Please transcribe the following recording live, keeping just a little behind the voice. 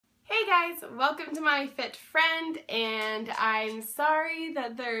Hi guys, welcome to my fit friend, and I'm sorry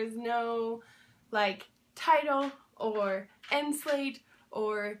that there's no title or end slate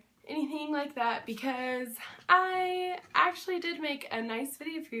or anything like that because I actually did make a nice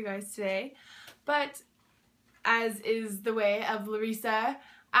video for you guys today, but as is the way of Larissa,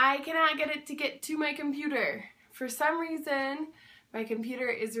 I cannot get to my computer. For some reason, my computer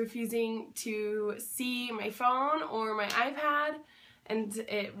is refusing to see my phone or my iPad, and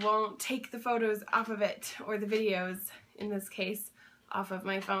it won't take the photos off of it, or the videos, in this case, off of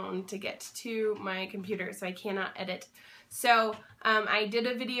my phone to get to my computer, so I cannot edit. So I did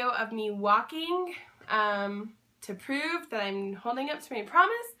a video of me walking to prove that I'm holding up to my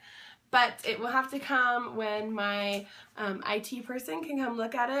promise, but it will have to come when my IT person can come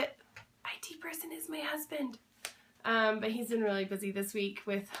look at it. IT person is my husband. But he's been really busy this week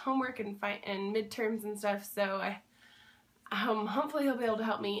with homework and midterms and stuff, so hopefully he'll be able to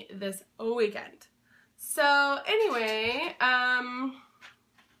help me this weekend. So anyway, I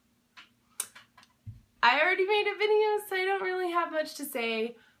already made a video, so I don't really have much to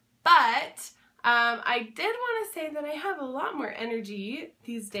say, but I did want to say that I have a lot more energy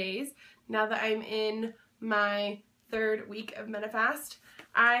these days now that I'm in my 3rd week of MFF.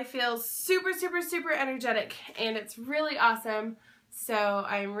 I feel super energetic, and it's really awesome, so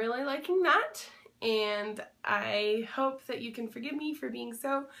I'm really liking that, and I hope that you can forgive me for being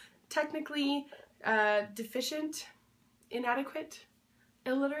so technically deficient, inadequate,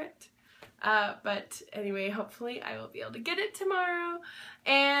 illiterate. But anyway, hopefully I will be able to get it tomorrow,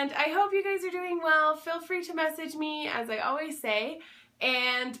 and I hope you guys are doing well. Feel free to message me, as I always say,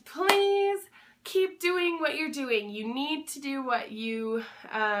 and please keep doing what you're doing. You need to do what you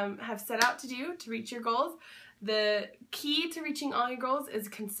have set out to do to reach your goals. The key to reaching all your goals is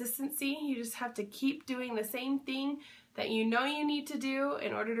consistency. You just have to keep doing the same thing that you know you need to do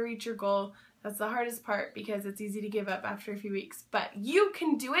in order to reach your goal. That's the hardest part because it's easy to give up after a few weeks, but you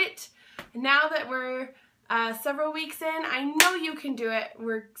can do it. Now that we're several weeks in, I know you can do it.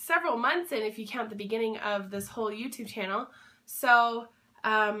 We're several months in if you count the beginning of this whole YouTube channel. So,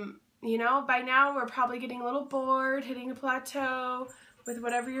 you know, by now we're probably getting a little bored, hitting a plateau with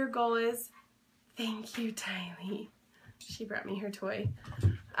whatever your goal is. Thank you, Tylee. She brought me her toy.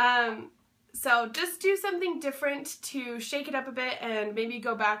 So just do something different to shake it up a bit, and maybe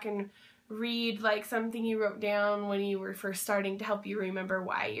go back and read something you wrote down when you were first starting to help you remember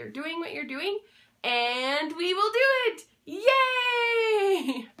why you're doing what you're doing, and we will do it!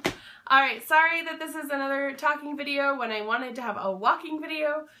 Yay! Alright, sorry that this is another talking video when I wanted to have a walking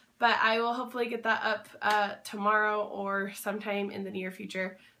video, but I will hopefully get that up tomorrow or sometime in the near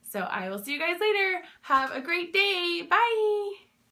future. So I will see you guys later. Have a great day. Bye!